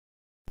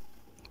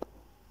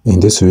In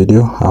this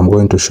video, I'm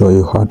going to show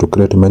you how to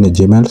create many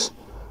Gmails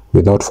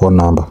without phone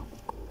number.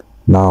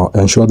 Now,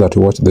 ensure that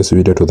you watch this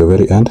video to the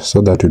very end so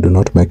that you do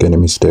not make any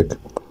mistake.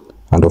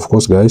 And of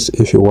course, guys,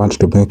 if you want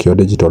to make your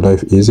digital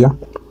life easier,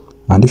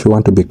 and if you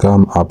want to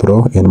become a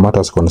pro in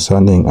matters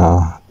concerning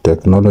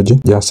technology,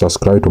 just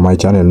subscribe to my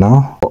channel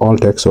now for all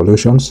tech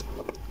solutions,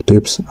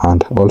 tips,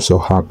 and also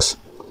hacks.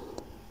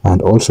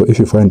 And also, if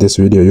you find this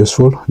video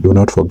useful, do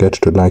not forget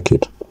to like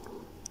it.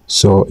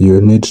 So you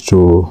need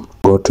to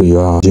go to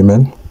your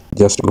Gmail.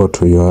 Just go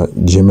to your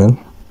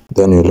Gmail,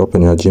 then you'll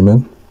open your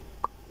Gmail.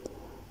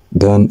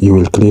 Then you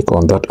will click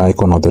on that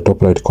icon on the top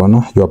right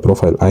corner, your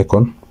profile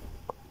icon.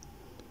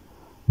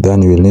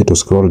 Then you will need to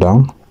scroll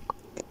down.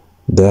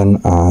 Then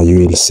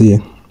you will see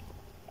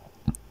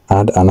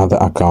add another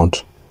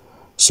account.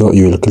 So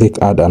you will click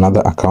add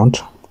another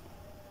account.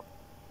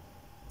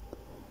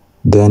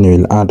 Then you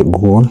will add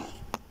Google.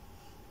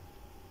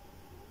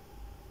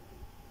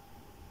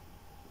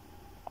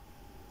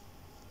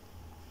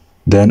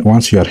 Then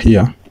once you are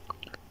here,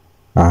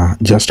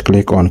 just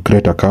click on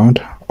create account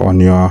on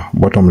your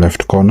bottom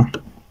left corner.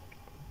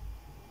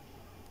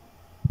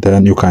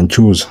 Then you can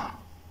choose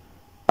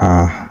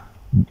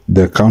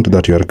the account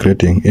that you are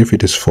creating, if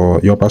it is for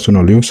your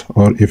personal use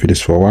or if it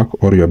is for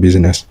work or your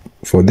business.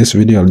 For this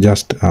video, I'll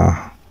just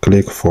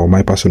click for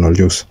my personal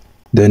use.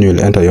 Then you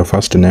will enter your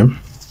first name.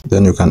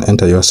 Then you can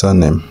enter your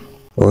surname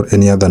or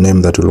any other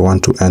name that you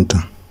want to enter.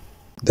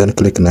 Then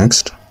click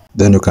next.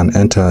 Then you can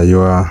enter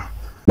your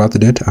birth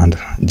date and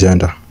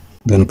gender.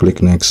 Then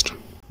click next.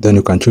 Then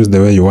you can choose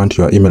the way you want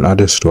your email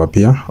address to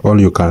appear, or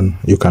you can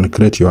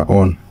create your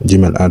own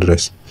Gmail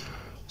address.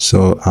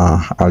 So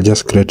I'll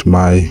just create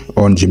my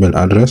own Gmail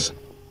address.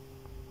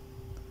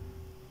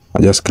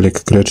 I just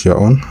click create your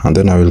own, and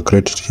then I will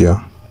create it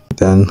here.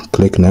 Then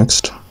click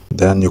next.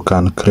 Then you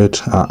can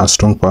create a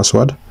strong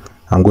password.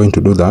 I'm going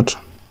to do that.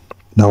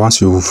 Now once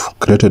you've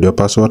created your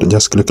password,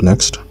 just click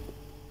next.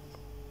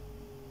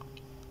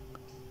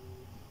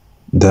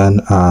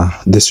 Then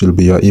this will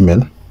be your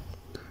email.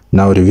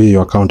 Now review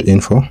your account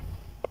info.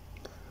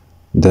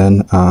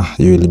 Then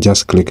you will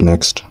just click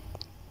next.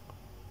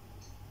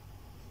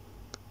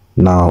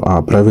 Now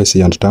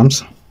privacy and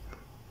terms,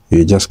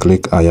 you just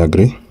click I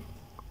agree.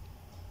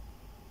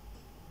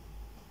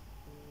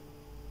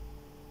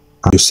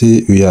 You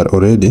see we are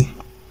already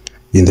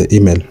in the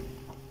email.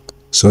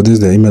 So this is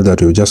the email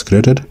that we just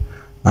created,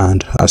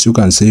 and as you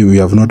can see, we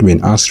have not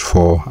been asked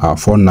for a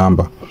phone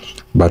number,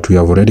 but we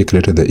have already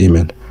created the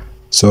email.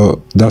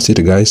 So that's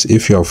it, guys.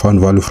 If you have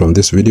found value from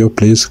this video,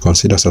 please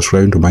consider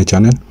subscribing to my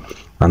channel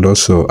and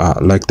also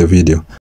like the video.